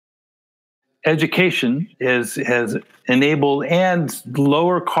education has enabled, and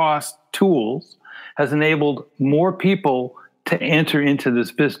lower cost tools has enabled more people to enter into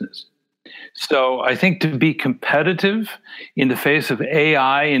this business. So I think to be competitive in the face of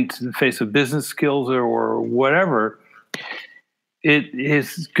AI, in the face of business skills or whatever, it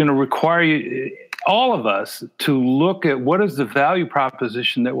is going to require all of us to look at what is the value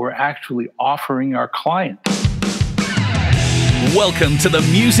proposition that we're actually offering our clients. Welcome to the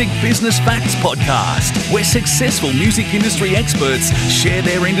Music Business Facts Podcast, where successful music industry experts share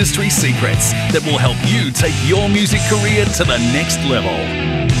their industry secrets that will help you take your music career to the next level.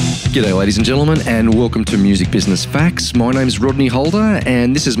 G'day, ladies and gentlemen, and welcome to Music Business Facts. My name is Rodney Holder,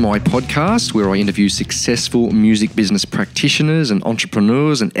 and this is my podcast where I interview successful music business practitioners and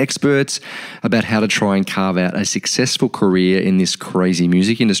entrepreneurs and experts about how to try and carve out a successful career in this crazy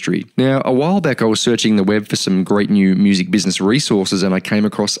music industry. Now, a while back, I was searching the web for some great new music business resources, and I came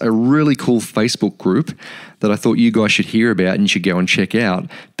across a really cool Facebook group that I thought you guys should hear about and you should go and check out,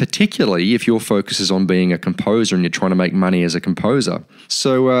 particularly if your focus is on being a composer and you're trying to make money as a composer.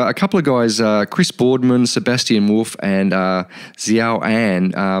 So a couple of guys, Chris Boardman, Sebastian Wolff, and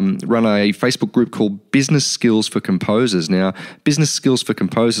Xiao'an run a Facebook group called Business Skills for Composers. Now, Business Skills for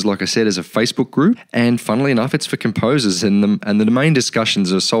Composers, like I said, is a Facebook group, and funnily enough, it's for composers, and the main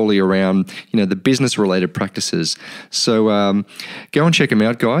discussions are solely around, the business-related practices. So go and check them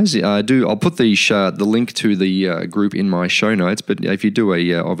out, guys. I'll put the link to the group in my show notes, but if you do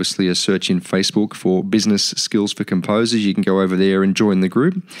obviously a search in Facebook for Business Skills for Composers, you can go over there and join the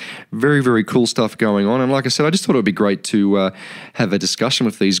group. Very, very cool stuff going on. And like I said, I just thought it would be great to have a discussion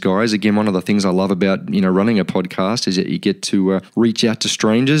with these guys. Again, one of the things I love about running a podcast is that you get to reach out to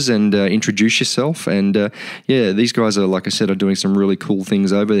strangers and introduce yourself. And these guys are, like I said, are doing some really cool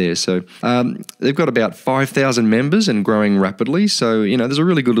things over there. So they've got about 5,000 members and growing rapidly. So there's a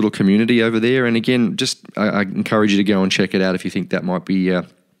really good little community over there. And again, I encourage you to go and check it out if you think that might be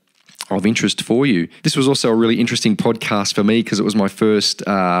of interest for you. This was also a really interesting podcast for me because it was my first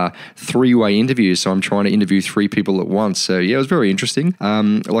three-way interview, so I'm trying to interview three people at once. So yeah, it was very interesting.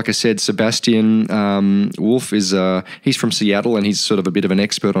 Like I said, Sebastian Wolff he's from Seattle and he's sort of a bit of an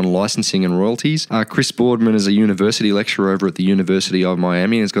expert on licensing and royalties. Chris Boardman is a university lecturer over at the University of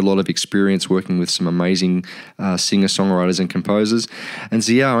Miami and has got a lot of experience working with some amazing singer-songwriters and composers. And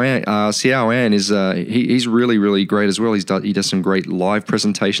Xiao'an is he's really, really great as well. He does some great live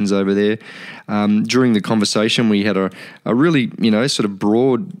presentations over there. During the conversation, we had a really, sort of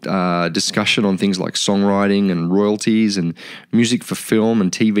broad discussion on things like songwriting and royalties and music for film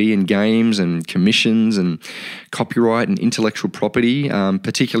and TV and games and commissions and copyright and intellectual property,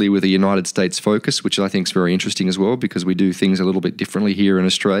 particularly with a United States focus, which I think is very interesting as well because we do things a little bit differently here in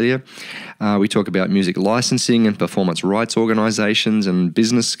Australia. We talk about music licensing and performance rights organisations and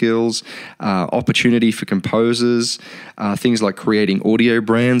business skills, opportunity for composers, things like creating audio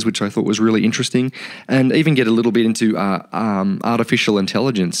brands, which I thought was really interesting, and even get a little bit into artificial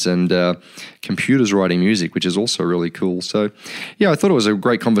intelligence and computers writing music, which is also really cool. So, yeah, I thought it was a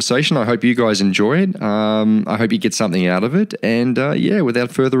great conversation. I hope you guys enjoyed. I hope you get something out of it. And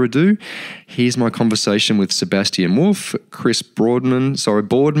without further ado, here's my conversation with Sebastian Wolff, Chris Boardman,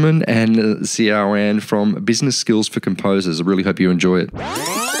 and Xiao'an from Business Skills for Composers. I really hope you enjoy it.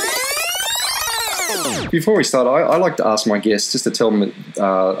 Before we start, I like to ask my guests just to tell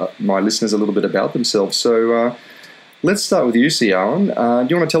my listeners a little bit about themselves. So let's start with you, Xiao'an.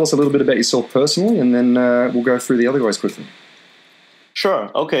 Do you want to tell us a little bit about yourself personally, and then we'll go through the other guys quickly?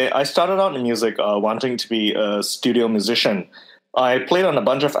 Sure. Okay. I started out in music wanting to be a studio musician. I played on a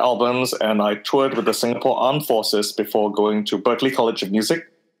bunch of albums, and I toured with the Singapore Armed Forces before going to Berklee College of Music,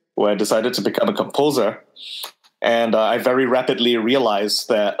 where I decided to become a composer. And I very rapidly realized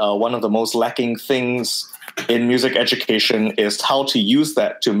that one of the most lacking things in music education is how to use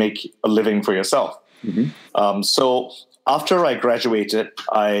that to make a living for yourself. Mm-hmm. So after I graduated,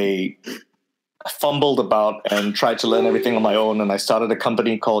 I fumbled about and tried to learn everything on my own. And I started a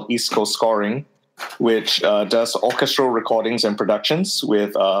company called East Coast Scoring, which does orchestral recordings and productions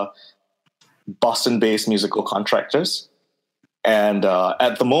with Boston-based musical contractors. And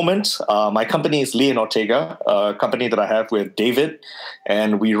at the moment, my company is Li&nbsp, a company that I have with David,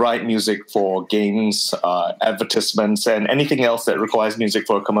 and we write music for games, advertisements, and anything else that requires music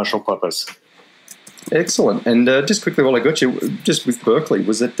for a commercial purpose. Excellent. And just quickly while I got you, just with Berklee,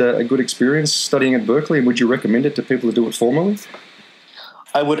 was it a good experience studying at Berklee, and would you recommend it to people to do it formally?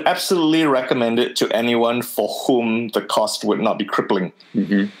 I would absolutely recommend it to anyone for whom the cost would not be crippling.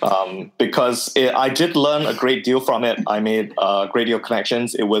 Mm-hmm. Because I did learn a great deal from it. I made a great deal of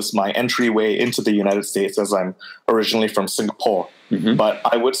connections. It was my entryway into the United States, as I'm originally from Singapore. But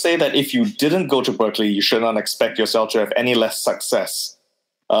I would say that if you didn't go to Berklee, you should not expect yourself to have any less success.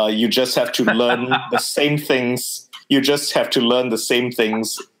 You just have to learn the same things. You just have to learn the same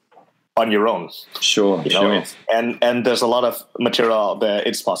things on your own. Sure. And there's a lot of material out there.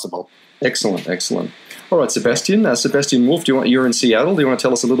 It's possible. Excellent. All right, Sebastian. Sebastian Wolff, you're in Seattle. Do you want to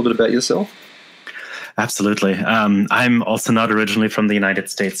tell us a little bit about yourself? Absolutely. I'm also not originally from the United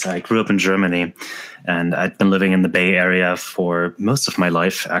States. I grew up in Germany, and I'd been living in the Bay Area for most of my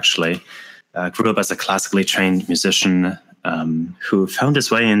life, actually. Grew up as a classically trained musician who found his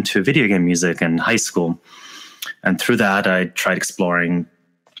way into video game music in high school. And through that, I tried exploring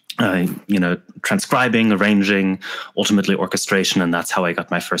transcribing, arranging, ultimately orchestration, and that's how I got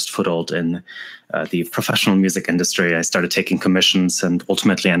my first foothold in the professional music industry. I started taking commissions and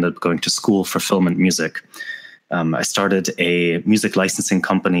ultimately ended up going to school for film and music. I started a music licensing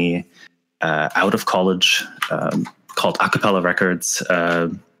company out of college called Acapella Records.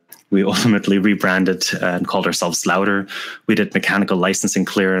 We ultimately rebranded and called ourselves Louder. We did mechanical licensing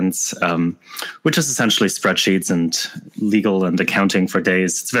clearance, which is essentially spreadsheets and legal and accounting for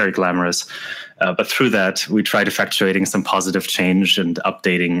days. It's very glamorous. But through that, we tried effectuating some positive change and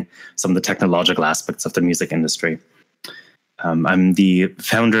updating some of the technological aspects of the music industry. I'm the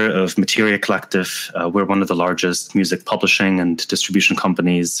founder of Materia Collective. We're one of the largest music publishing and distribution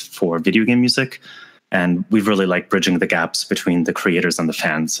companies for video game music. And we really like bridging the gaps between the creators and the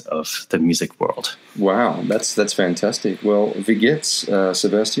fans of the music world. Wow, that's fantastic. Well, wie geht's,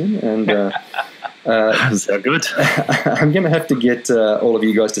 Sebastian? And so good. I'm going to have to get all of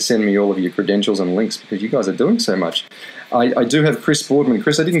you guys to send me all of your credentials and links because you guys are doing so much. I do have Chris Boardman.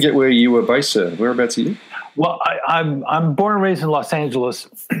 Chris, I didn't get where you were based, sir. Whereabouts are you? Well, I'm born and raised in Los Angeles,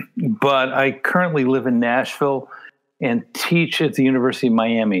 but I currently live in Nashville and teach at the University of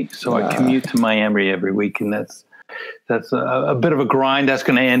Miami. So I commute to Miami every week, and that's a bit of a grind. That's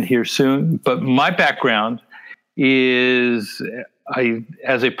going to end here soon. But my background is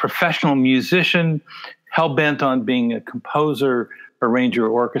as a professional musician, hell-bent on being a composer, arranger,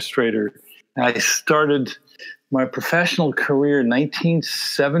 orchestrator. I started my professional career in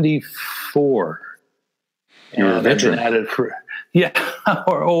 1974. You're a veteran. I've been at it for,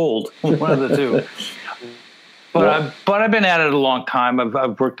 or old, one of the two. But I've been at it a long time.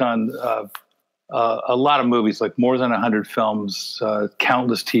 I've worked on a lot of movies, like more than 100 films,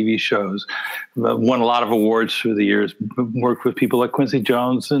 countless TV shows. Won a lot of awards through the years. Worked with people like Quincy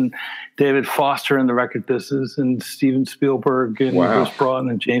Jones and David Foster in the record business, and Steven Spielberg and Bruce Broughton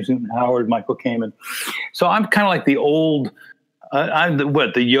and James Newton Howard, Michael Kamen. So I'm kind of like the old. I'm the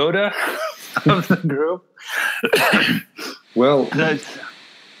Yoda of the group. Well.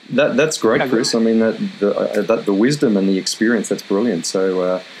 That's great, Chris. I mean, the wisdom and the experience, that's brilliant.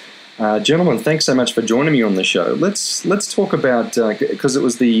 So, gentlemen, thanks so much for joining me on the show. Let's talk about, because it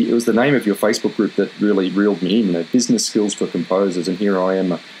was the name of your Facebook group that really reeled me in, Business Skills for Composers. And here I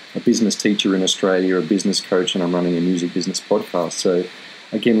am, a business teacher in Australia, a business coach, and I'm running a music business podcast. So,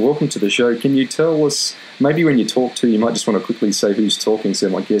 again, welcome to the show. Can you tell us, maybe when you talk to, you might just want to quickly say who's talking so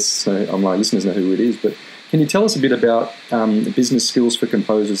my guests, my listeners know who it is, but can you tell us a bit about Business Skills for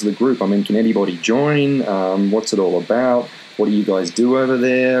Composers, the group? I mean, can anybody join? What's it all about? What do you guys do over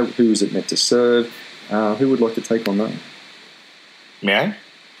there? Who is it meant to serve? Who would like to take on that? May I?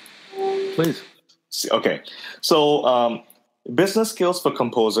 Please. Okay. So Business Skills for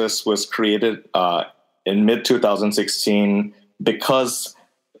Composers was created in mid-2016 because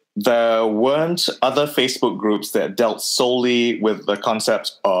there weren't other Facebook groups that dealt solely with the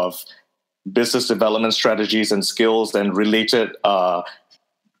concept of business development strategies and skills and related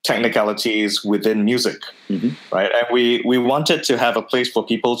technicalities within music, right? And we wanted to have a place for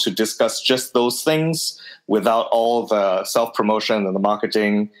people to discuss just those things without all the self-promotion and the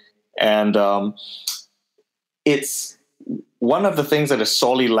marketing. And it's one of the things that is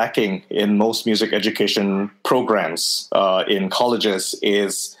sorely lacking in most music education programs in colleges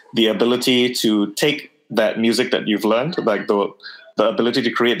is the ability to take that music that you've learned, like the ability to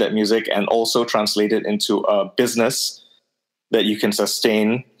create that music and also translate it into a business that you can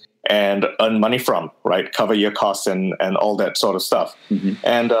sustain and earn money from, right? Cover your costs and all that sort of stuff.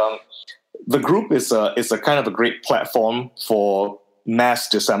 And the group is a kind of a great platform for mass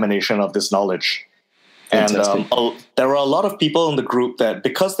dissemination of this knowledge. Fantastic. And there are a lot of people in the group that,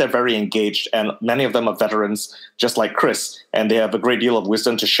 because they're very engaged, and many of them are veterans, just like Chris, and they have a great deal of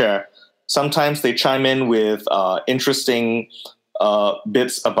wisdom to share, sometimes they chime in with interesting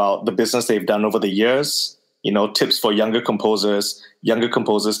bits about the business they've done over the years, tips for younger composers. Younger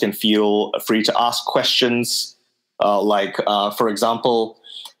composers can feel free to ask questions like, for example,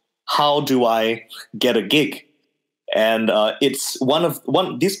 how do I get a gig? And it's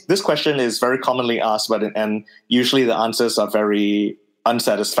this question is very commonly asked, and usually the answers are very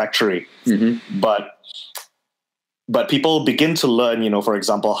unsatisfactory. But people begin to learn, for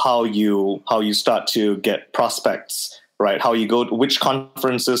example, how you start to get prospects, right? How you go, which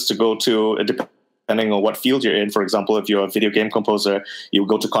conferences to go to, depending on what field you're in. For example, if you're a video game composer, you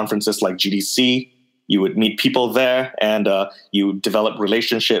go to conferences like GDC. You would meet people there, and you develop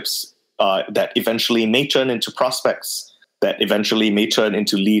relationships that eventually may turn into prospects, that eventually may turn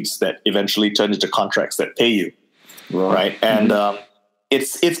into leads, that eventually turn into contracts that pay you, right? And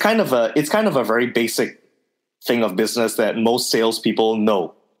it's kind of a very basic thing of business that most salespeople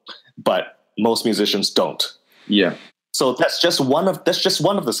know, but most musicians don't. Yeah. So that's just one of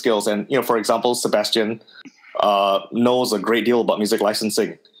the skills. And for example, Sebastian knows a great deal about music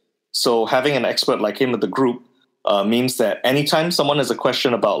licensing. So having an expert like him in the group means that anytime someone has a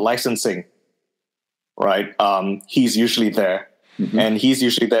question about licensing, right, he's usually there, and he's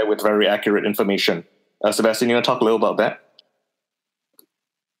usually there with very accurate information. Sebastian, you want to talk a little about that?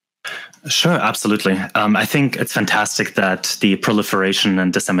 Sure, absolutely. I think it's fantastic that the proliferation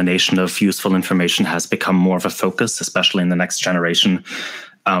and dissemination of useful information has become more of a focus, especially in the next generation.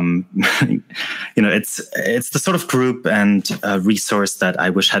 It's the sort of group and resource that I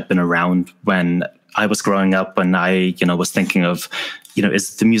wish had been around when I was growing up, when I, was thinking of,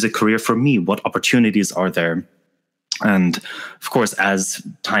 is the music career for me? What opportunities are there? And of course, as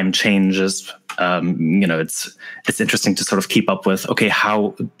time changes, it's interesting to sort of keep up with, okay,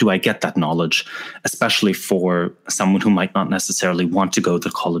 how do I get that knowledge? Especially for someone who might not necessarily want to go the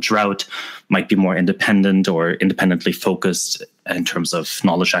college route, might be more independent or independently focused in terms of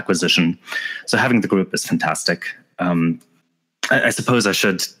knowledge acquisition. So having the group is fantastic. I suppose I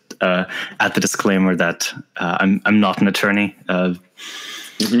should add the disclaimer that I'm not an attorney.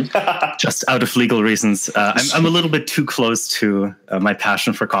 Just out of legal reasons. I'm a little bit too close to my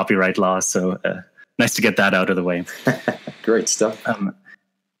passion for copyright law, so nice to get that out of the way. Great stuff.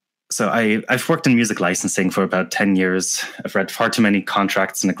 So I've worked in music licensing for about 10 years. I've read far too many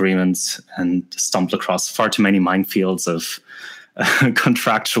contracts and agreements and stumbled across far too many minefields of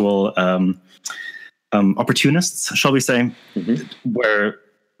contractual opportunists, shall we say, where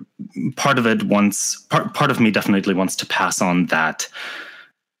part of me definitely wants to pass on that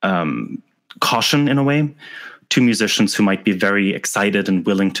caution in a way to musicians who might be very excited and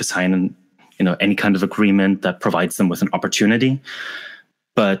willing to sign any kind of agreement that provides them with an opportunity,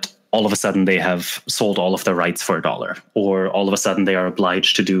 but all of a sudden they have sold all of their rights for $1, or all of a sudden they are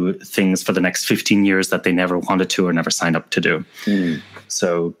obliged to do things for the next 15 years that they never wanted to or never signed up to do.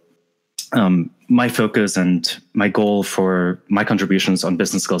 So my focus and my goal for my contributions on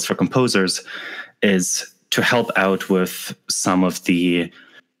business skills for composers is to help out with some of the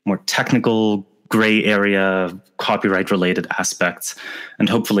more technical, gray area, copyright-related aspects, and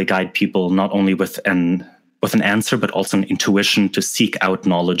hopefully guide people not only with an answer, but also an intuition to seek out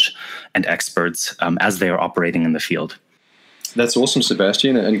knowledge and experts as they are operating in the field. That's awesome,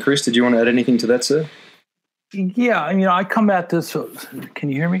 Sebastian. And Chris, did you want to add anything to that, sir? Yeah, I come at this. Can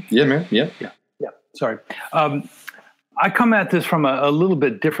you hear me? Yeah, man. Yeah. Sorry. I come at this from a little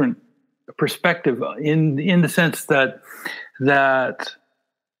bit different perspective in the sense that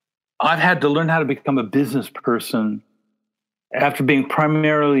I've had to learn how to become a business person after being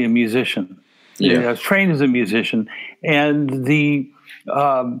primarily a musician. Yeah. I was trained as a musician, and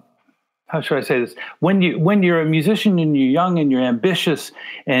how should I say this? When you're a musician and you're young and you're ambitious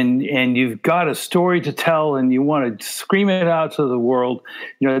and you've got a story to tell and you want to scream it out to the world,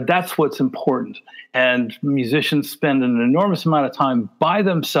 that's what's important. And musicians spend an enormous amount of time by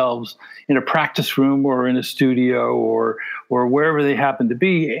themselves in a practice room or in a studio or wherever they happen to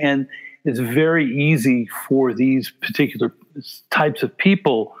be. And it's very easy for these particular types of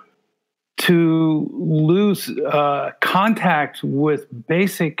people to lose contact with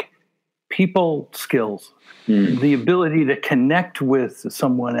basic people skills, the ability to connect with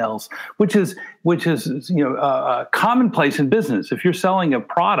someone else, which is commonplace in business. If you're selling a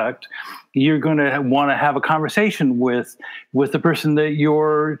product, you're going to want to have a conversation with the person that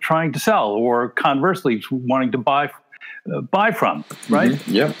you're trying to sell, or conversely, wanting to buy from, right?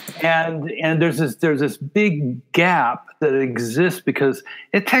 Yeah. And there's this big gap that exists because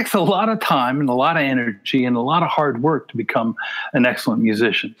it takes a lot of time and a lot of energy and a lot of hard work to become an excellent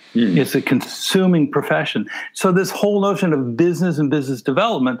musician. It's a consuming profession. So this whole notion of business and business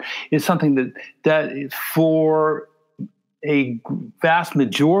development is something that for a vast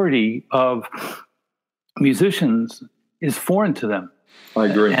majority of musicians is foreign to them. I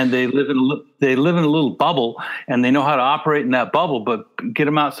agree. And they live in a little bubble, and they know how to operate in that bubble. But get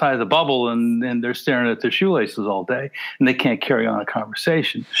them outside of the bubble, and they're staring at their shoelaces all day, and they can't carry on a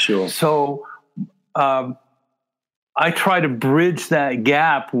conversation. Sure. So I try to bridge that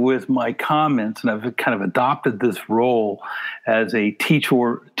gap with my comments, and I've kind of adopted this role as a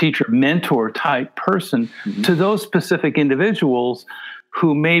teacher mentor type person to those specific individuals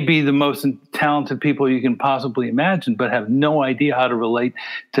who may be the most talented people you can possibly imagine, but have no idea how to relate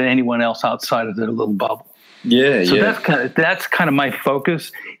to anyone else outside of their little bubble. Yeah, so that's kind of my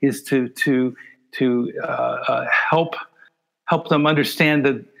focus, is to help them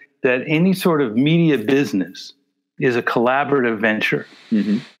understand that any sort of media business is a collaborative venture.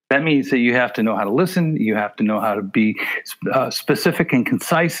 Mm-hmm. That means that you have to know how to listen, you have to know how to be specific and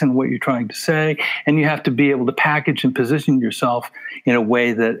concise in what you're trying to say, and you have to be able to package and position yourself in a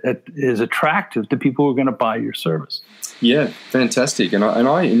way that is attractive to people who are going to buy your service. Yeah, fantastic. And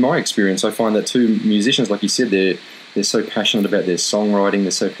I, in my experience, I find that too, musicians, like you said, they're so passionate about their songwriting,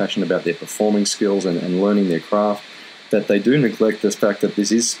 they're so passionate about their performing skills and learning their craft, that they do neglect the fact that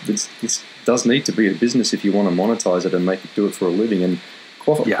this does need to be a business if you want to monetize it and do it for a living. And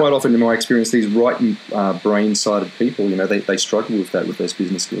quite often, in my experience, these right brain-sided people, they struggle with that, with those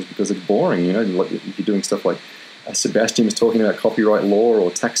business skills, because it's boring. Like if you're doing stuff like Sebastian was talking about copyright law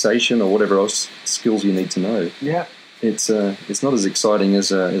or taxation or whatever else skills you need to know. Yeah, it's not as exciting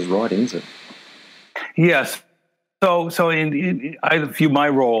as writing, is it? Yes. So I view my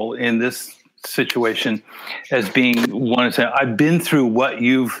role in this situation as being one to say, I've been through what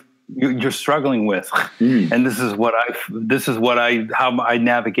you're struggling with, and this is how I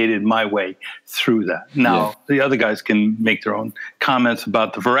navigated my way through that. Now, the other guys can make their own comments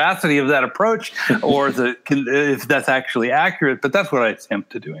about the veracity of that approach, or if that's actually accurate. But that's what I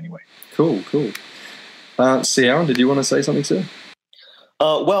attempt to do anyway. Cool. Xiao'an, did you want to say something, sir?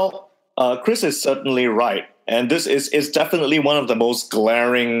 Chris is certainly right, and this is definitely one of the most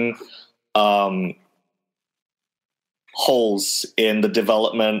glaring holes in the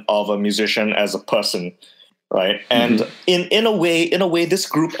development of a musician as a person, right? And in a way, this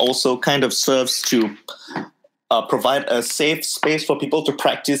group also kind of serves to provide a safe space for people to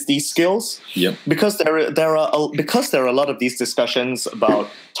practice these skills. Yep. Because there are a lot of these discussions about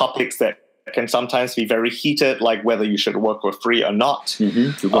topics that can sometimes be very heated, like whether you should work for free or not.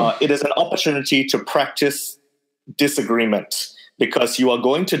 It is an opportunity to practice disagreement, because you are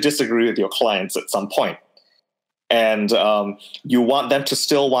going to disagree with your clients at some point. And you want them to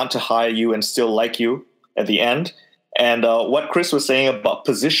still want to hire you and still like you at the end. And what Chris was saying about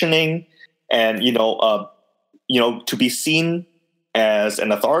positioning and, to be seen as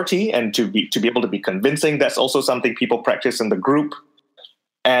an authority and to be able to be convincing, that's also something people practice in the group.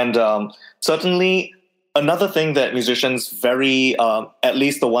 And certainly another thing that musicians at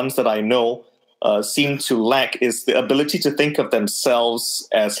least the ones that I know, seem to lack is the ability to think of themselves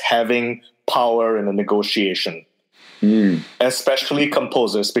as having power in a negotiation. Especially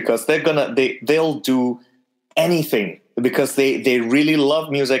composers, because they'll do anything because they really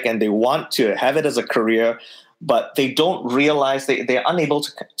love music and they want to have it as a career, but they don't realize they're unable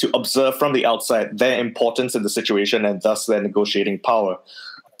to observe from the outside their importance in the situation and thus their negotiating power.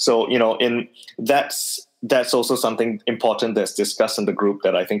 So, that's also something important that's discussed in the group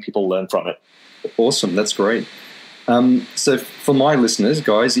that I think people learn from it. Awesome. That's great. So for my listeners,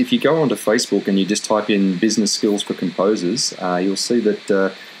 guys, if you go onto Facebook and you just type in business skills for composers, you'll see that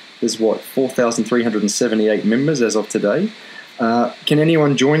there's 4,378 members as of today. Can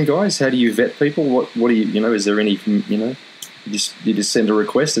anyone join, guys? How do you vet people? What do you, is there any, you just send a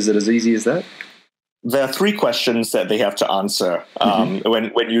request? Is it as easy as that? There are 3 questions that they have to answer.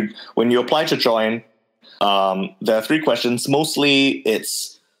 When you apply to join, there are 3 questions. Mostly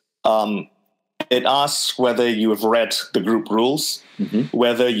it's, it asks whether you have read the group rules,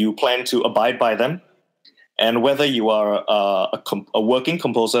 whether you plan to abide by them, and whether you are a working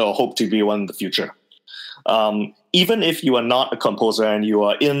composer or hope to be one in the future. Even if you are not a composer and you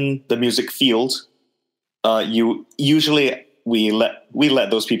are in the music field, we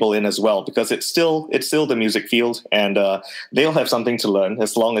let those people in as well, because it's still the music field, and they'll have something to learn.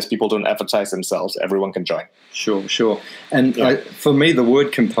 As long as people don't advertise themselves, everyone can join. Sure. And for me, the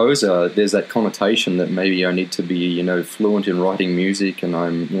word composer, there's that connotation that maybe I need to be fluent in writing music, and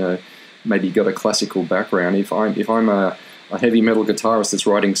I'm maybe got a classical background. If I'm a heavy metal guitarist that's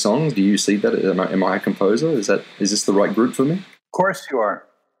writing songs, do you see that? Am I a composer? Is this the right group for me? Of course you are.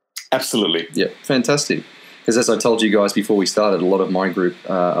 Absolutely. Yeah, fantastic. Because as I told you guys before we started, a lot of my group,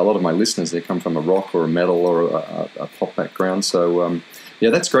 a lot of my listeners, they come from a rock or a metal or a pop background. So,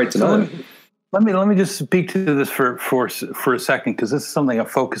 that's great to know. Let me just speak to this for a second, because this is something I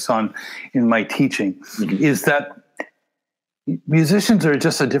focus on in my teaching. Mm-hmm. Is that musicians are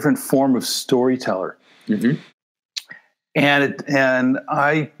just a different form of storyteller. Mm-hmm. And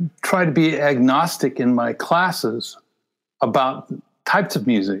I try to be agnostic in my classes about types of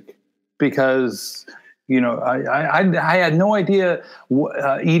music, because I had no idea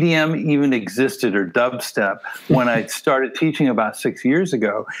EDM even existed, or dubstep, when I started teaching about 6 years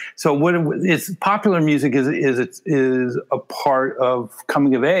ago. So it's popular music is a part of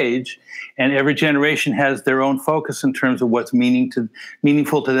coming of age, and every generation has their own focus in terms of what's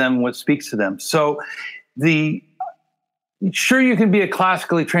meaningful to them, what speaks to them. So sure, you can be a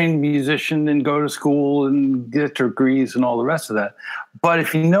classically trained musician and go to school and get degrees and all the rest of that. But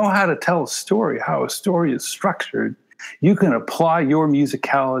if you know how to tell a story, how a story is structured, you can apply your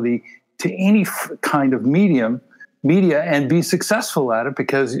musicality to any kind of media and be successful at it,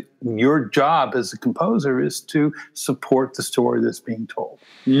 because your job as a composer is to support the story that's being told.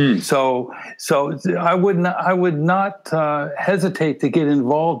 So I would not hesitate to get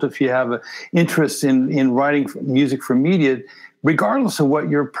involved if you have an interest in writing music for media, regardless of what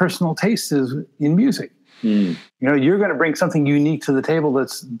your personal taste is in music. You're going to bring something unique to the table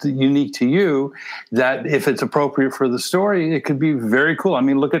that's unique to you, that if it's appropriate for the story, it could be very cool. I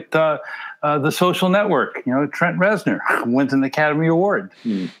mean, look at The Social Network. Trent Reznor wins an Academy Award.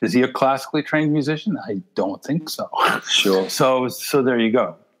 Is he a classically trained musician? I don't think so. Sure. So there you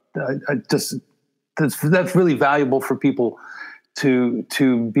go. That's really valuable for people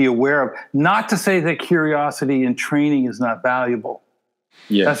to be aware of. Not to say that curiosity and training is not valuable.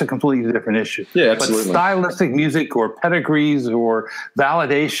 Yeah. That's a completely different issue. Yeah, absolutely. But stylistic music or pedigrees or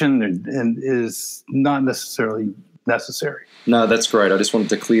validation is not necessarily necessary. No, that's great. I just wanted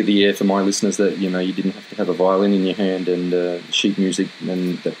to clear the air for my listeners that, you didn't have to have a violin in your hand and sheet music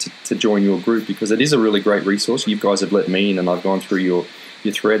and to join your group, because it is a really great resource. You guys have let me in, and I've gone through your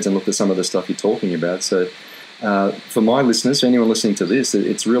threads and looked at some of the stuff you're talking about. So for my listeners, for anyone listening to this,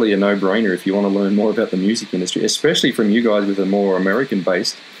 it's really a no-brainer if you want to learn more about the music industry, especially from you guys with a more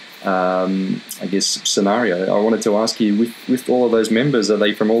American-based, scenario. I wanted to ask you, with all of those members, are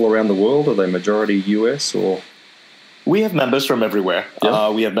they from all around the world? Are they majority US or...? We have members from everywhere. Yeah.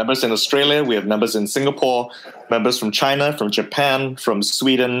 We have members in Australia. We have members in Singapore, members from China, from Japan, from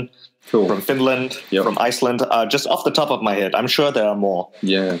Sweden, cool. from Finland, from Iceland. Just off the top of my head, I'm sure there are more.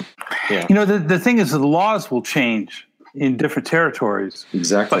 Yeah. The thing is that the laws will change in different territories.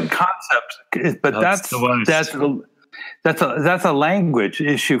 Exactly. But concepts, that's a language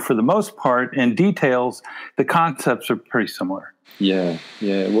issue for the most part, and details, the concepts are pretty similar. Yeah.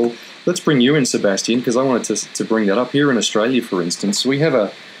 Well, let's bring you in, Sebastian, because I wanted to bring that up. Here in Australia, for instance, we have a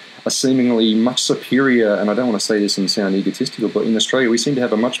seemingly much superior, and I don't want to say this and sound egotistical, but in Australia we seem to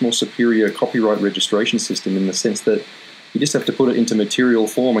have a much more superior copyright registration system, in the sense that you just have to put it into material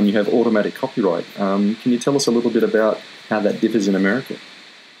form and you have automatic copyright. Can you tell us a little bit about how that differs in America?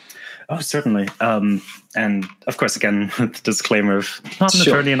 Oh, certainly. And of course, again, the disclaimer of not an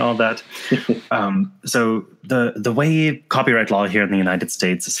attorney and all that. So the way copyright law here in the United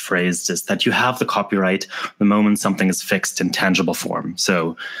States is phrased is that you have the copyright the moment something is fixed in tangible form.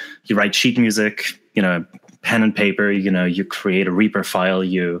 So you write sheet music, pen and paper, you create a Reaper file,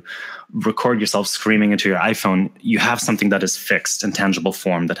 you record yourself screaming into your iPhone. You have something that is fixed in tangible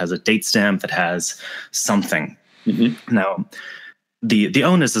form, that has a date stamp, that has something. Mm-hmm. Now, the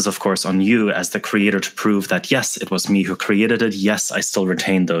onus is, of course, on you as the creator to prove that, yes, it was me who created it. Yes, I still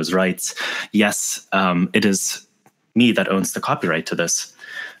retain those rights. Yes, it is me that owns the copyright to this.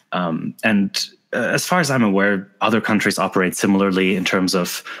 And as far as I'm aware, other countries operate similarly in terms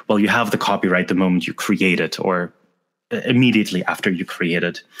of, well, you have the copyright the moment you create it, or immediately after you create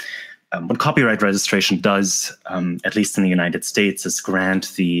it. What copyright registration does, at least in the United States, is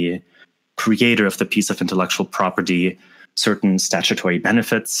grant the creator of the piece of intellectual property certain statutory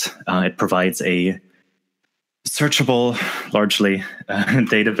benefits. It provides a searchable, largely,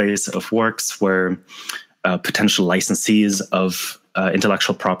 database of works where potential licensees of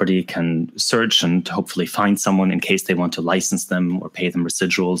intellectual property can search and hopefully find someone in case they want to license them or pay them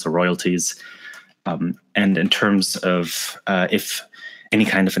residuals or royalties. And in terms of if any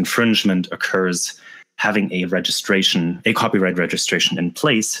kind of infringement occurs, having a copyright registration in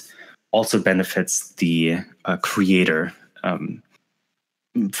place also benefits the creator.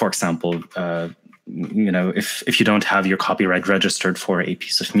 For example, if you don't have your copyright registered for a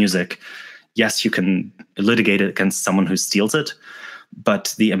piece of music, yes, you can litigate it against someone who steals it,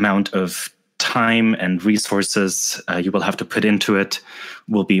 but the amount of time and resources you will have to put into it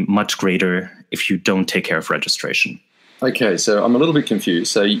will be much greater if you don't take care of registration. Okay, so I'm a little bit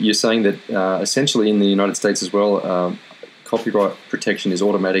confused. So you're saying that essentially in the United States as well, copyright protection is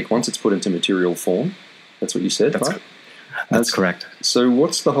automatic once it's put into material form. That's what you said, right? That's correct. So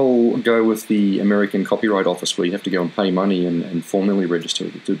what's the whole go with the American Copyright Office where you have to go and pay money and formally register?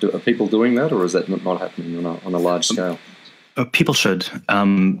 Are people doing that, or is that not happening on a large scale? People should.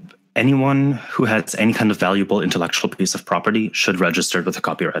 Anyone who has any kind of valuable intellectual piece of property should register with the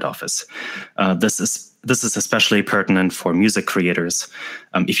Copyright Office. This is especially pertinent for music creators.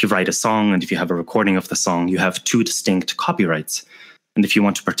 If you write a song and if you have a recording of the song, you have two distinct copyrights. And if you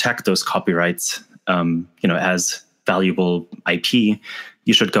want to protect those copyrights, as valuable IP,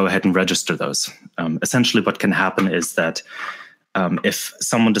 you should go ahead and register those. Essentially, what can happen is that if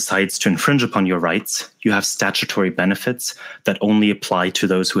someone decides to infringe upon your rights, you have statutory benefits that only apply to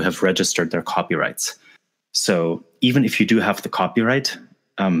those who have registered their copyrights. So even if you do have the copyright,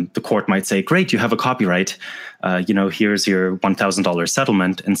 the court might say, great, you have a copyright, here's your $1,000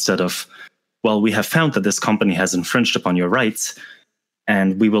 settlement, instead of, well, we have found that this company has infringed upon your rights,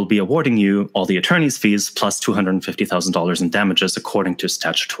 and we will be awarding you all the attorney's fees plus $250,000 in damages according to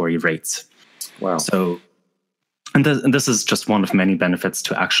statutory rates. Wow. So, and this is just one of many benefits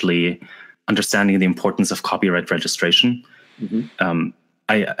to actually understanding the importance of copyright registration. Mm-hmm.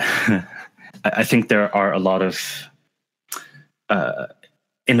 I think there are a lot of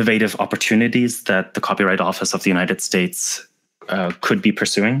innovative opportunities that the Copyright Office of the United States could be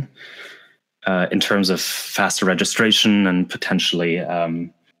pursuing in terms of faster registration and potentially,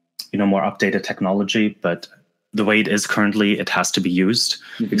 more updated technology. But the way it is currently, it has to be used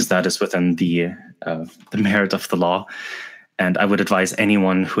because that is within the merit of the law. And I would advise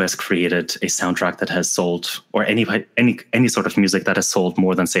anyone who has created a soundtrack that has sold, or any sort of music that has sold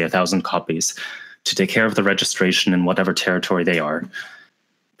more than, say, 1,000 copies, to take care of the registration in whatever territory they are.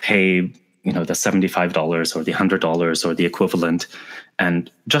 Pay, the $75 or the $100 or the equivalent,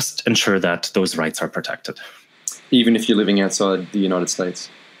 and just ensure that those rights are protected. Even if you're living outside the United States?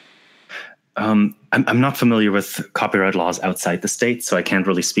 I'm not familiar with copyright laws outside the States, so I can't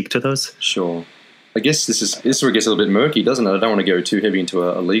really speak to those. Sure. I guess this gets a little bit murky, doesn't it? I don't want to go too heavy into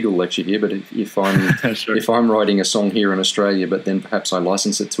a legal lecture here, but if I'm sure. If I'm writing a song here in Australia, but then perhaps I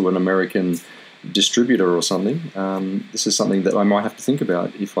license it to an American distributor or something, this is something that I might have to think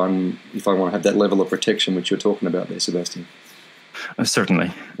about if I want to have that level of protection which you're talking about there, Sebastian.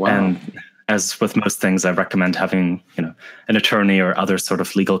 Certainly. Wow. And as with most things, I recommend having an attorney or other sort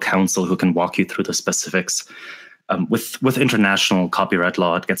of legal counsel who can walk you through the specifics. With international copyright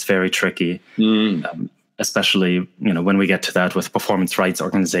law, it gets very tricky, especially when we get to that with performance rights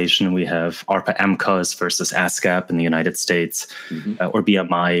organization. We have ARPA-MCAS versus ASCAP in the United States, or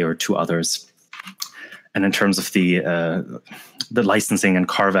BMI or two others. And in terms of the licensing and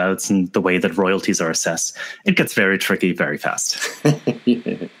carve-outs and the way that royalties are assessed, it gets very tricky very fast.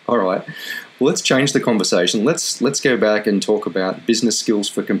 Yeah. All right. Well, let's change the conversation. Let's go back and talk about business skills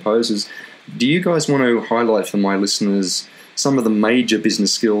for composers. Do you guys want to highlight for my listeners some of the major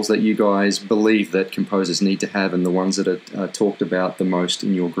business skills that you guys believe that composers need to have, and the ones that are talked about the most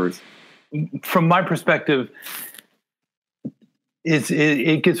in your group? From my perspective,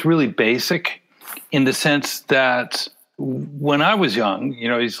 it gets really basic in the sense that when I was young,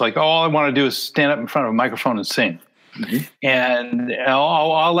 it's like, all I want to do is stand up in front of a microphone and sing. And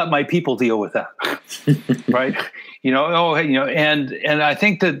I'll let my people deal with that, right? And I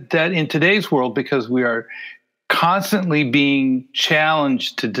think that in today's world, because we are constantly being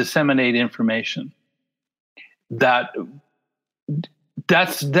challenged to disseminate information, that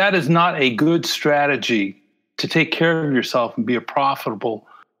is not a good strategy to take care of yourself and be a profitable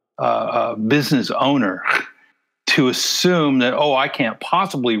business owner. To assume that, I can't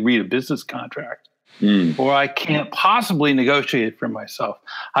possibly read a business contract. Or I can't possibly negotiate for myself.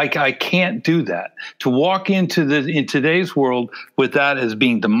 I can't do that. To walk in today's world with that as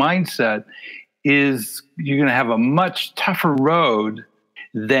being the mindset is you're going to have a much tougher road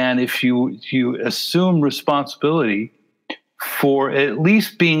than if you assume responsibility for at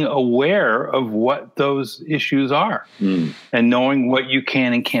least being aware of what those issues are and knowing what you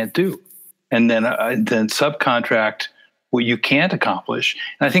can and can't do, and then subcontract what you can't accomplish.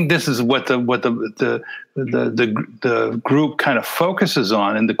 And I think this is what the group kind of focuses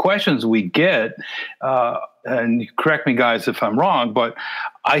on. And the questions we get, and correct me guys if I'm wrong, but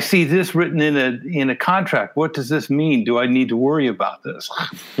I see this written in a contract. What does this mean? Do I need to worry about this?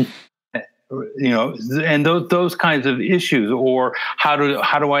 And those kinds of issues, or how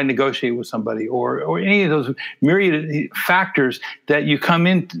do I negotiate with somebody, or any of those myriad factors that you come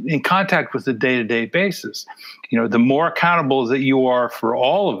in contact with the day-to-day basis. The more accountable that you are for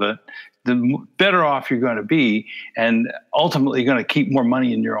all of it, the better off you're going to be, and ultimately going to keep more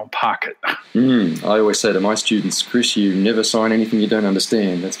money in your own pocket. I always say to my students, Chris, you never sign anything you don't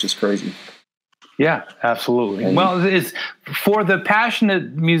understand. That's just crazy. Yeah, absolutely. And well, it's for the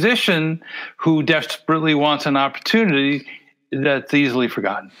passionate musician who desperately wants an opportunity that's easily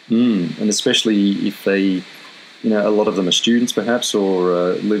forgotten. And especially if they, a lot of them are students perhaps,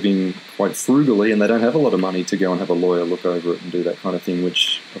 or living quite frugally, and they don't have a lot of money to go and have a lawyer look over it and do that kind of thing,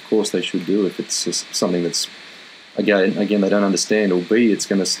 which of course they should do if it's just something that's, again they don't understand, or B, it's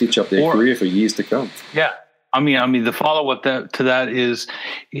going to stitch up their career for years to come. Yeah. I mean, the follow-up to that is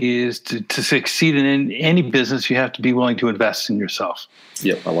to succeed in any business, you have to be willing to invest in yourself.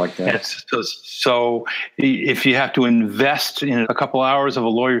 Yeah, I like that. So if you have to invest in a couple hours of a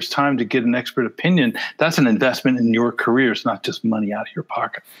lawyer's time to get an expert opinion, that's an investment in your career. It's not just money out of your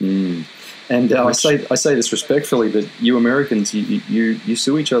pocket. And I say this respectfully, but you Americans, you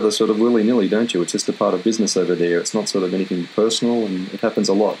sue each other sort of willy-nilly, don't you? It's just a part of business over there. It's not sort of anything personal, and it happens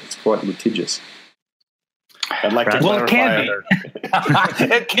a lot. It's quite litigious. I'd like to it can be.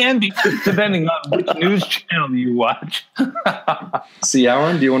 It can be, depending on which news channel you watch.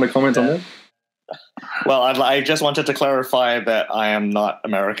 Xiao'an, do you want to comment on that? Well, I just wanted to clarify that I am not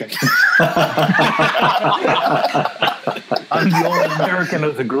American. I'm the only American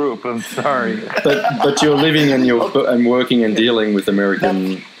of the group. I'm sorry, but you're living and working and dealing with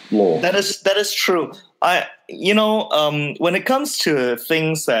American law. That is true. When it comes to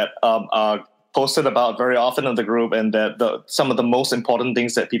things that are posted about very often in the group, and that some of the most important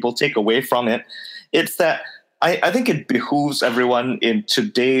things that people take away from it, it's that I think it behooves everyone in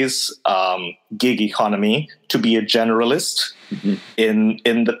today's gig economy to be a generalist.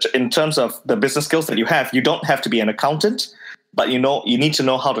 In terms of the business skills that you have. You don't have to be an accountant, but you need to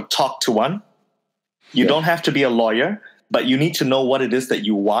know how to talk to one. You don't have to be a lawyer, but you need to know what it is that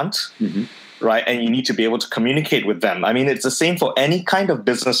you want. Right? And you need to be able to communicate with them. I mean, it's the same for any kind of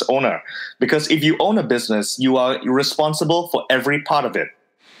business owner, because if you own a business, you are responsible for every part of it.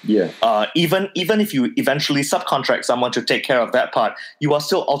 Yeah. Even if you eventually subcontract someone to take care of that part, you are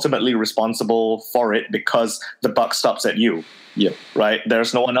still ultimately responsible for it because the buck stops at you. Yeah. Right?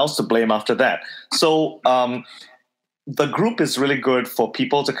 There's no one else to blame after that. So the group is really good for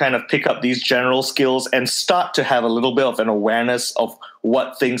people to kind of pick up these general skills and start to have a little bit of an awareness of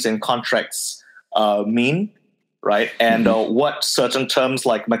what things in contracts mean, right? And what certain terms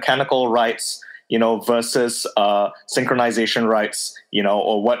like mechanical rights, versus synchronization rights,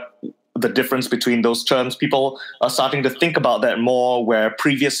 or what the difference between those terms. People are starting to think about that more, where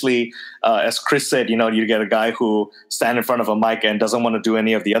previously, as Chris said, you get a guy who stands in front of a mic and doesn't want to do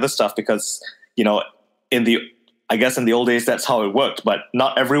any of the other stuff because, I guess in the old days, that's how it worked. But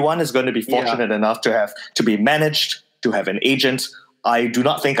not everyone is going to be fortunate enough to be managed, to have an agent. I do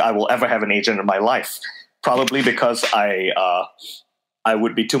not think I will ever have an agent in my life, probably because I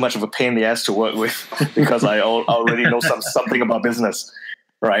would be too much of a pain in the ass to work with because I already know something about business,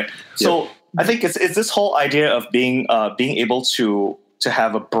 right? So I think it's this whole idea of being able to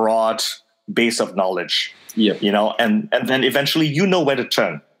have a broad base of knowledge, and then eventually where to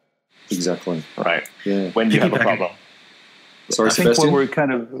turn. Exactly. Right. Yeah. When you have a problem. Sorry, I think when we're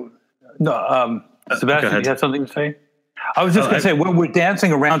kind of Sebastian, you had something to say? I was just going to say, what we're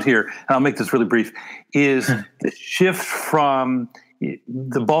dancing around here, and I'll make this really brief, is the shift from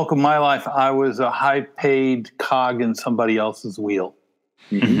the bulk of my life. I was a high-paid cog in somebody else's wheel.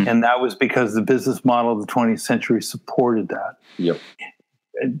 And that was because the business model of the 20th century supported that. Yep.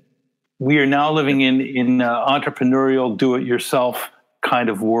 We are now living in entrepreneurial, do-it-yourself kind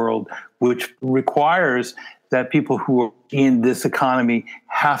of world, which requires that people who are in this economy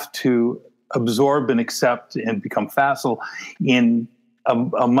have to absorb and accept and become facile in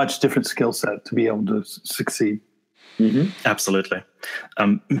a much different skill set to be able to succeed. Absolutely.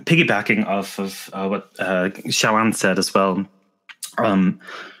 Piggybacking off of what Xiao'an said as well, I'm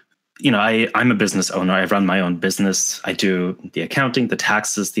a business owner. I run my own business. I do the accounting, the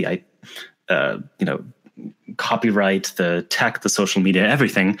taxes, the copyright, the tech, the social media,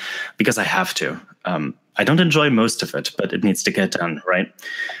 everything, because I have to. I don't enjoy most of it, but it needs to get done, right?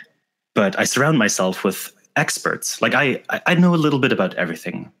 But I surround myself with experts. Like I know a little bit about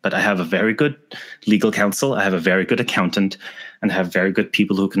everything, but I have a very good legal counsel, I have a very good accountant, and I have very good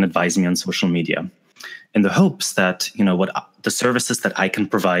people who can advise me on social media, in the hopes that, what the services that I can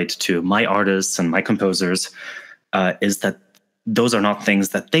provide to my artists and my composers is that those are not things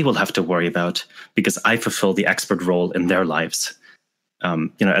that they will have to worry about because I fulfill the expert role in their lives.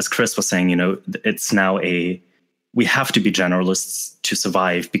 As Chris was saying, it's now we have to be generalists to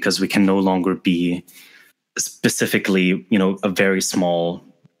survive because we can no longer be specifically, a very small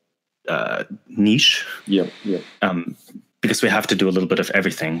niche. Yeah. Because we have to do a little bit of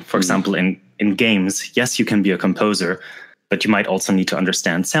everything. For example, in games, yes, you can be a composer, but you might also need to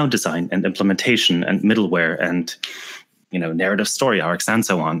understand sound design and implementation and middleware and, narrative story arcs and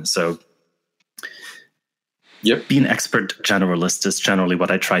so on. So be an expert generalist is generally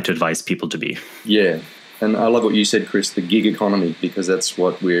what I try to advise people to be. Yeah. And I love what you said, Chris, the gig economy, because that's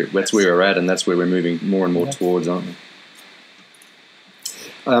where we're at, and that's where we're moving more and more towards, aren't we?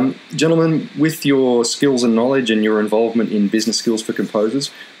 Gentlemen, with your skills and knowledge and your involvement in business skills for composers,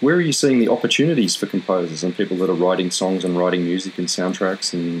 where are you seeing the opportunities for composers and people that are writing songs and writing music and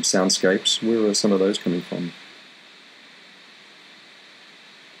soundtracks and soundscapes? Where are some of those coming from?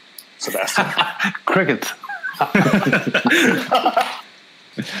 Sebastian. Crickets.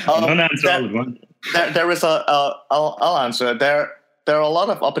 Don't answer all at once. I'll answer. There are a lot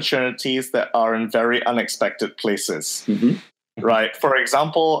of opportunities that are in very unexpected places. Mm-hmm. Right. For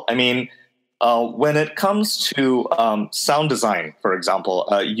example, when it comes to sound design, for example,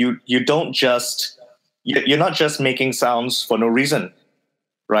 you're not just making sounds for no reason,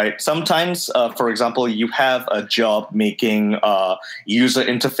 right? Sometimes, for example, you have a job making user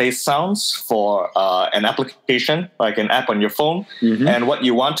interface sounds for an application, like an app on your phone, and what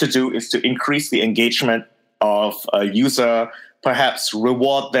you want to do is to increase the engagement of a user. Perhaps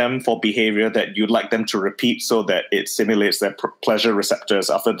reward them for behavior that you'd like them to repeat so that it stimulates their pleasure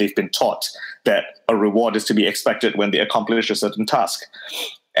receptors after they've been taught that a reward is to be expected when they accomplish a certain task.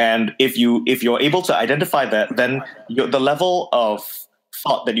 And if you're able to identify that, then the level of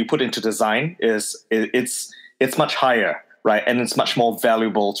thought that you put into design it's much higher, right? And it's much more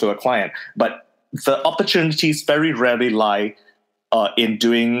valuable to a client. But the opportunities very rarely lie in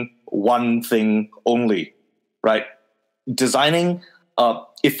doing one thing only, right? Designing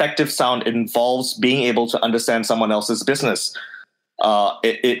effective sound involves being able to understand someone else's business.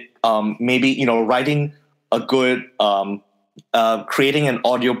 Maybe writing a good, creating an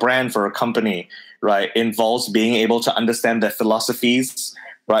audio brand for a company, right, involves being able to understand their philosophies,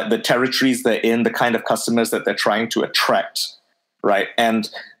 right, the territories they're in, the kind of customers that they're trying to attract, right,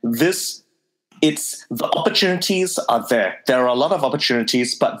 and the opportunities are there. There are a lot of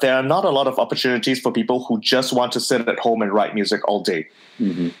opportunities, but there are not a lot of opportunities for people who just want to sit at home and write music all day,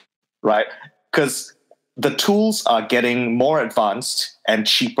 right? Because the tools are getting more advanced and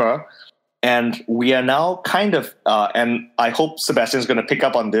cheaper, and we are now kind of, and I hope Sebastian's going to pick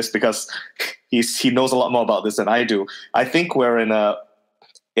up on this because he knows a lot more about this than I do. I think we're in a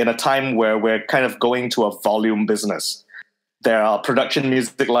time where we're kind of going to a volume business. There are production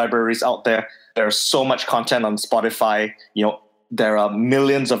music libraries out there. There's so much content on Spotify. There are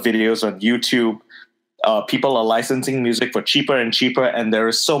millions of videos on YouTube. People are licensing music for cheaper and cheaper, and there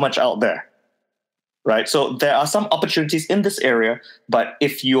is so much out there, right? So there are some opportunities in this area, but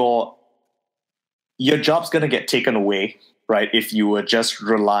if your job's going to get taken away, right? If you were just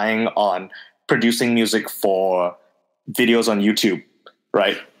relying on producing music for videos on YouTube,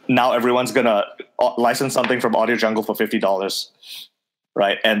 right? Now everyone's going to license something from Audio Jungle for $50,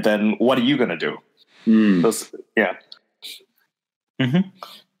 right? And then what are you going to do?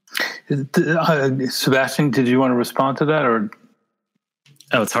 Sebastian, did you want to respond to that? Or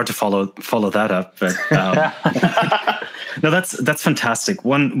it's hard to follow that up, but no, that's fantastic.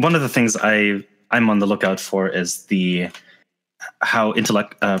 One of the things I'm on the lookout for is how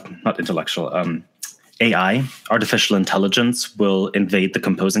AI, artificial intelligence, will invade the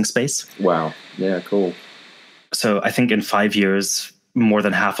composing space. Wow. Yeah, cool. So I think in 5 years, more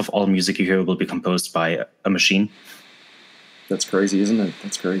than half of all music you hear will be composed by a machine. That's crazy, isn't it?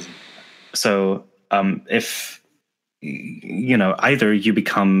 That's crazy. So if, either you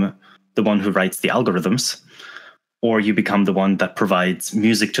become the one who writes the algorithms, or you become the one that provides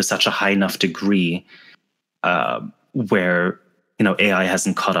music to such a high enough degree where, AI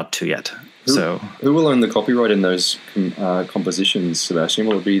hasn't caught up to yet. Who will own the copyright in those compositions, Sebastian?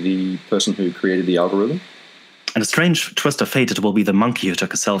 Will it be the person who created the algorithm? And a strange twist of fate, it will be the monkey who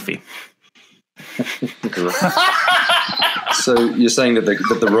took a selfie. So you're saying that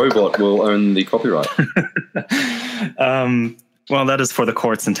the robot will own the copyright? Well, that is for the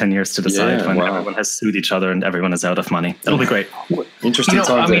courts in 10 years to decide when everyone has sued each other and everyone is out of money. It'll be great. Interesting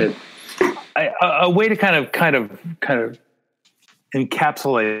times ahead. A way to kind of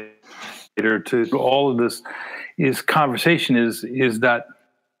encapsulate to all of this conversation is that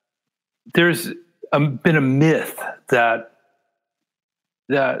there's been a myth that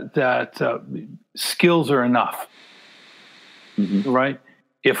skills are enough, right?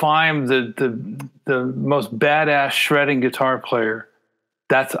 If I'm the most badass shredding guitar player,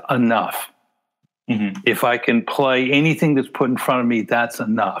 that's enough. If I can play anything that's put in front of me, that's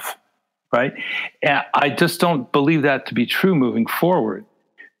enough. right? And I just don't believe that to be true moving forward,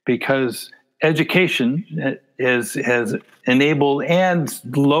 because education has enabled, and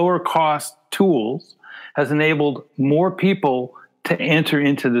lower cost tools has enabled more people to enter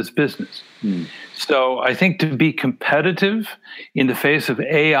into this business. So I think to be competitive in the face of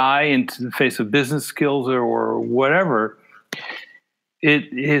AI, in the face of business skills or whatever,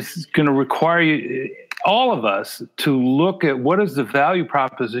 it is going to require all of us to look at what is the value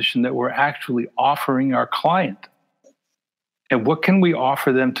proposition that we're actually offering our client. And what can we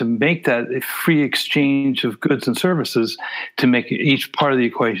offer them to make that a free exchange of goods and services to make each part of the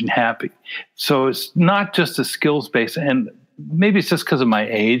equation happy? So it's not just a skills base, and maybe it's just because of my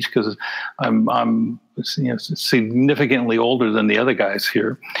age, because I'm significantly older than the other guys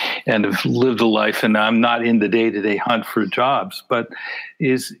here, and have lived a life, and I'm not in the day-to-day hunt for jobs. But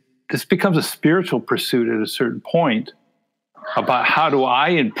this becomes a spiritual pursuit at a certain point about how do I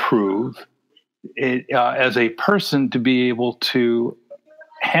improve as a person to be able to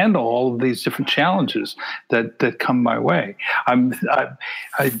handle all of these different challenges that come my way.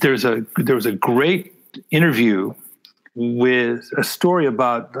 There was a great interview with a story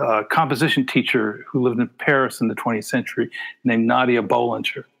about a composition teacher who lived in Paris in the 20th century named Nadia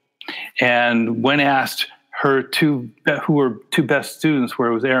Boulanger. And when asked, her two best students were,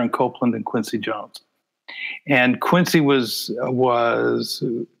 it was Aaron Copland and Quincy Jones. And Quincy was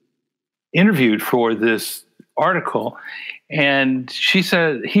interviewed for this article, and he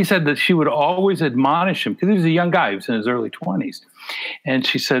said that she would always admonish him, because he was a young guy, he was in his early 20s. And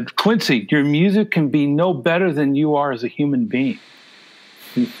she said, "Quincy, your music can be no better than you are as a human being."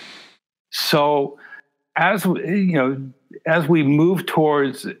 So as we move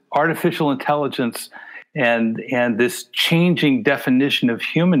towards artificial intelligence and this changing definition of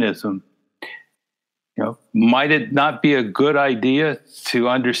humanism, might it not be a good idea to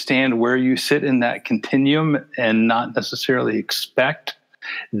understand where you sit in that continuum and not necessarily expect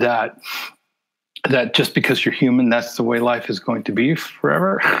that just because you're human, that's the way life is going to be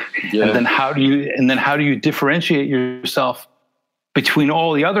forever? Yeah. And then how do you differentiate yourself between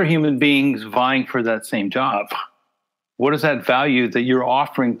all the other human beings vying for that same job? What is that value that you're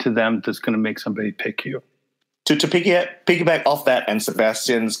offering to them that's going to make somebody pick you? To piggyback off that and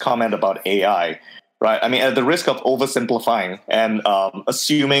Sebastian's comment about AI, right? I mean, at the risk of oversimplifying and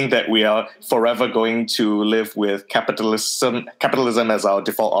assuming that we are forever going to live with capitalism as our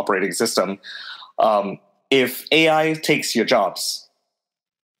default operating system, if AI takes your jobs,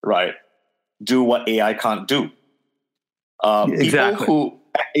 right, do what AI can't do. Exactly.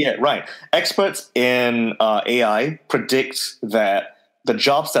 Experts in AI predict that the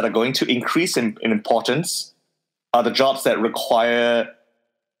jobs that are going to increase in importance are the jobs that require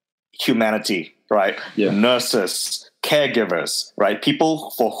humanity, right? Yeah. Nurses, caregivers, right?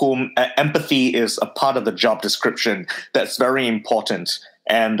 People for whom empathy is a part of the job description. That's very important.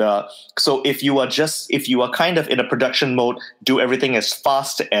 And so if you are kind of in a production mode, do everything as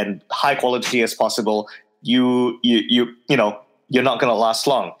fast and high quality as possible, you're not going to last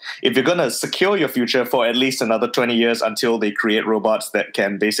long. If you're going to secure your future for at least another 20 years until they create robots that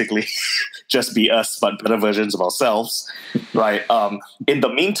can basically just be us, but better versions of ourselves, right? In the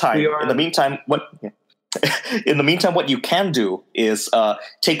meantime, what you can do is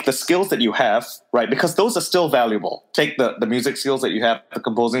take the skills that you have, right? Because those are still valuable. Take the music skills that you have, the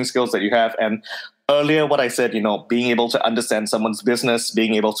composing skills that you have, and earlier what I said, being able to understand someone's business,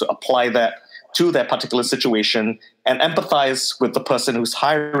 being able to apply that to their particular situation and empathize with the person who's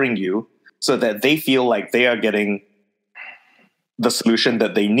hiring you so that they feel like they are getting the solution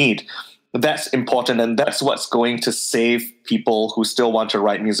that they need. That's important, and that's what's going to save people who still want to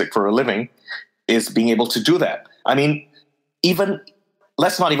write music for a living, is being able to do that. I mean,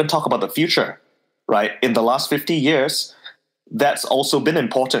 let's not even talk about the future, right? In the last 50 years, that's also been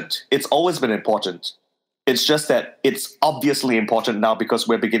important. It's always been important. It's just that it's obviously important now because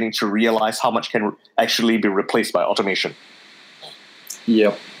we're beginning to realize how much can actually be replaced by automation.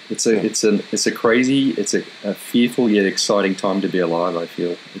 Yeah, it's a crazy, it's a fearful yet exciting time to be alive. I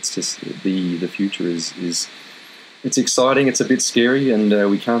feel it's just the future is it's exciting. It's a bit scary, and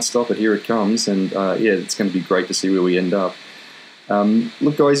we can't stop it. Here it comes, and it's going to be great to see where we end up.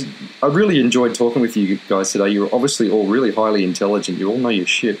 Look, guys, I really enjoyed talking with you guys today. You're obviously all really highly intelligent. You all know your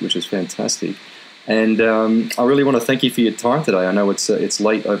shit, which is fantastic. And I really want to thank you for your time today. I know it's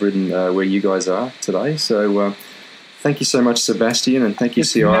late over in where you guys are today. So thank you so much, Sebastian, and thank you,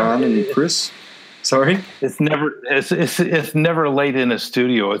 Xiao'an and Chris. Sorry? It's never late in a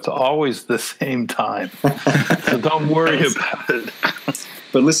studio. It's always the same time. So don't worry about it.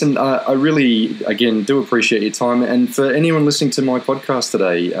 But listen, I really, again, do appreciate your time. And for anyone listening to my podcast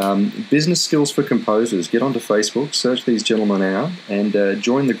today, Business Skills for Composers, get onto Facebook, search these gentlemen out, and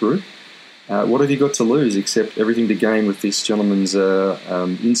join the group. What have you got to lose except everything to gain with this gentleman's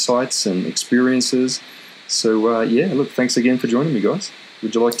insights and experiences? So, look, thanks again for joining me, guys.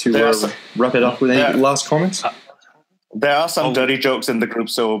 Would you like to wrap it up with any last comments? There are some dirty jokes in the group,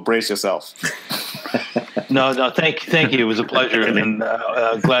 so brace yourself. No, thank you. It was a pleasure, and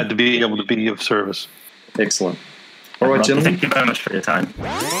glad to be able to be of service. Excellent. All right, gentlemen. Thank you very much for your time.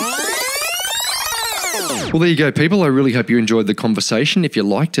 Well, there you go, people. I really hope you enjoyed the conversation. If you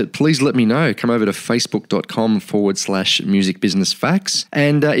liked it, please let me know. Come over to facebook.com/Music Business Facts.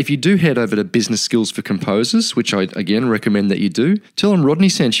 And if you do head over to Business Skills for Composers, which I, again, recommend that you do, tell them Rodney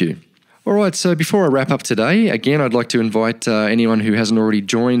sent you. All right, so before I wrap up today, again, I'd like to invite anyone who hasn't already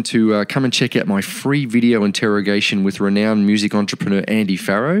joined to come and check out my free video interrogation with renowned music entrepreneur Andy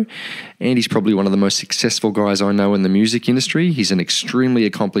Farrow. Andy's probably one of the most successful guys I know in the music industry. He's an extremely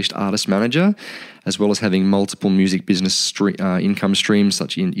accomplished artist manager, as well as having multiple music business income streams.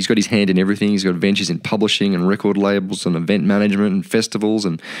 He's got his hand in everything. He's got ventures in publishing and record labels and event management and festivals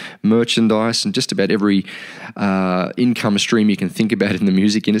and merchandise and just about every income stream you can think about in the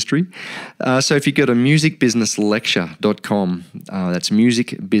music industry. So if you go to musicbusinesslecture.com, that's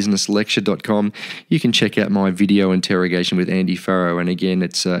musicbusinesslecture.com, you can check out my video interrogation with Andy Farrow. And again,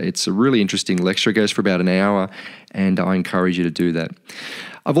 it's a really interesting lecture. It goes for about an hour, and I encourage you to do that.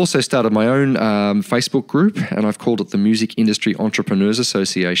 I've also started my own Facebook group, and I've called it the Music Industry Entrepreneurs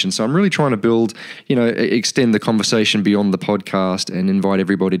Association. So I'm really trying to build, extend the conversation beyond the podcast and invite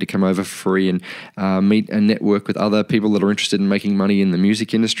everybody to come over for free and meet and network with other people that are interested in making money in the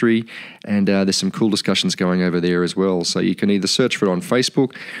music industry. And there's some cool discussions going over there as well. So you can either search for it on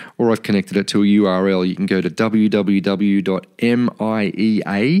Facebook, or I've connected it to a URL. You can go to www.miea.biz.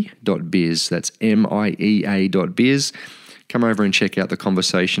 That's miea.biz. Come over and check out the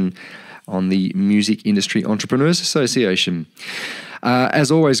conversation on the Music Industry Entrepreneurs Association. As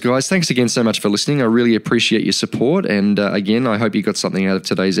always, guys, thanks again so much for listening. I really appreciate your support. And again, I hope you got something out of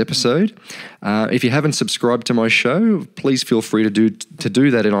today's episode. If you haven't subscribed to my show, please feel free to do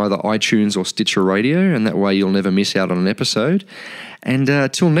that in either iTunes or Stitcher Radio, and that way you'll never miss out on an episode.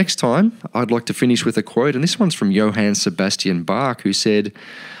 And till next time, I'd like to finish with a quote, and this one's from Johann Sebastian Bach, who said,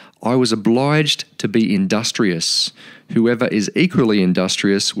 "I was obliged to be industrious. Whoever is equally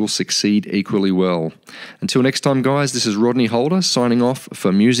industrious will succeed equally well." Until next time, guys, this is Rodney Holder signing off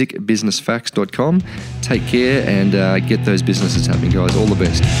for musicbusinessfacts.com. Take care and get those businesses happening, guys. All the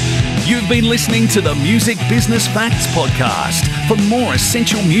best. You've been listening to the Music Business Facts podcast. For more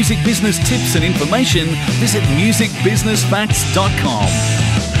essential music business tips and information, visit musicbusinessfacts.com.